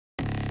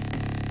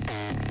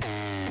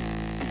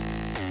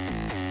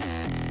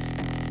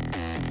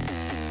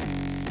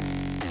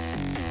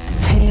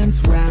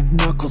cracked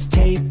knuckles,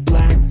 tape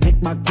black. Pick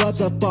my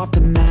gloves up off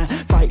the mat.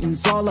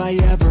 Fighting's all I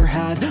ever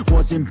had.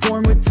 Wasn't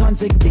born with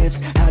tons of gifts.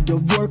 Had to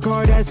work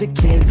hard as a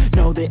kid.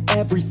 Know that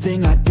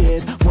everything I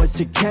did was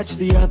to catch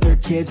the other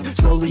kids.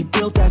 Slowly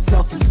built that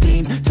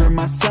self-esteem. Turned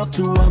myself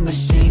to a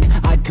machine.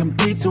 I'd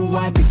compete so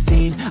I'd be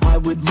seen. I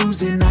would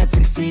lose and I'd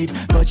succeed,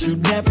 but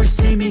you'd never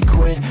see me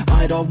quit.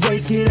 I'd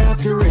always get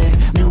after it.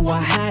 Knew I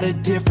had a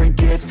different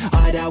gift.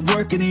 I'd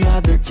outwork any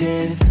other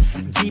kid.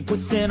 Deep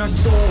within our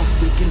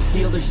souls, we can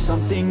feel there's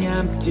something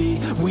empty.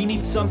 We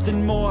need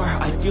something more.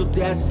 I feel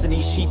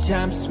destiny, she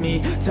tempts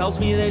me. Tells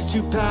me there's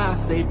two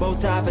paths, they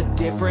both have a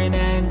different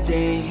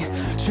ending.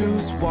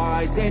 Choose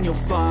wise and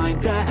you'll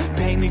find that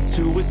pain leads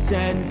to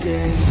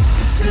ascending.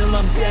 Till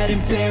I'm dead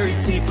and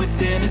buried deep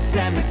within a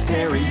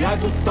cemetery, I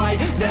will fight,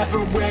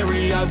 never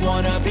weary, I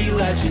wanna be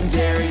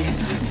legendary.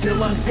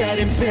 Till I'm dead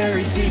and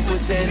buried deep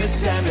within a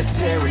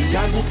cemetery,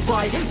 I will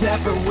fight,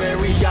 never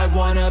weary, I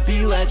wanna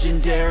be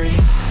legendary.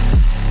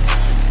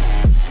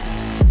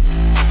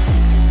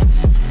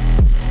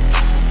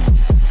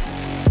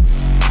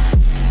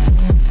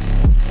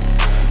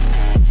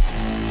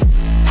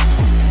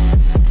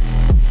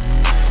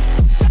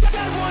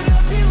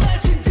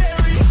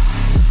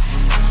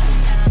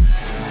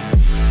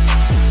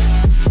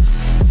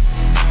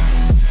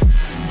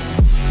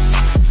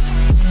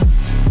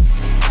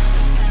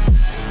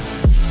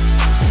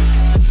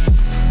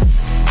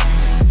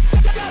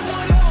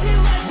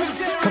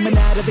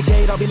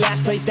 I'll be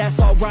last place, that's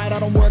alright, I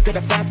don't work at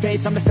a fast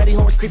pace. I'm a steady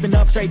horse creeping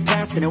up straight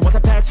past it. And once I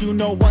pass you,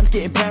 no one's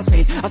getting past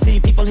me. I've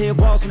seen people hit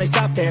walls when they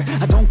stop there.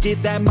 I don't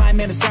get that mind,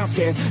 man, it sounds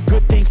scared.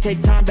 Good things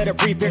take time, better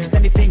prepare, cause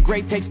anything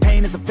great takes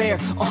pain as a fair.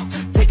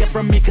 Take it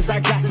from me, cause I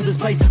got to this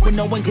place where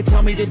no one can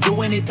tell me to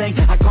do anything.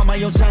 I call my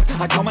own shots,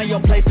 I call my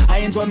own place. I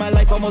enjoy my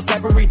life almost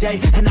every day,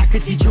 and I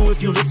could teach you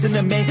if you listen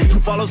to me. You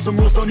follow some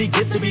rules, don't need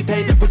gifts to be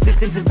paid.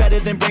 Persistence is better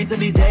than brains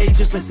any day.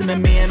 Just listen to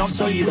me and I'll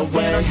show you the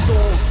way. In our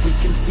souls, we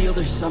can feel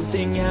there's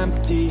something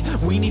empty.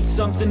 We need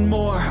something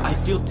more. I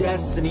feel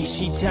destiny,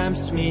 she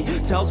tempts me.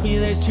 Tells me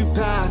there's two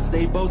paths,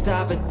 they both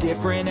have a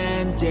different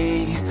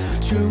ending.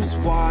 Choose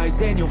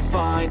wise and you'll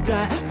find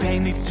that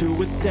pain leads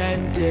to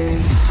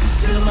ascending.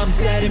 Till I'm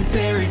dead and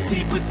buried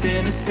deep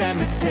within a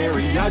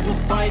cemetery, I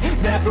will fight,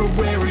 never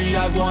weary,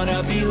 I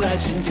wanna be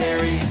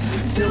legendary.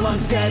 Till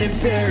I'm dead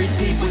and buried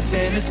deep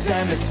within a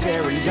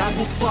cemetery, I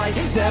will fight,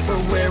 never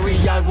weary,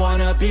 I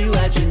wanna be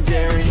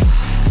legendary.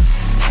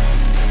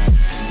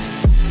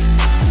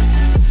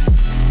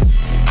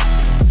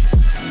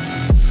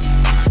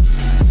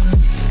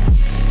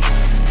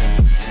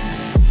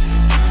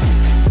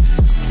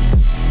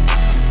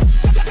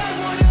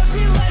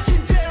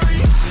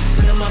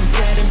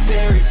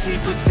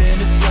 Deep within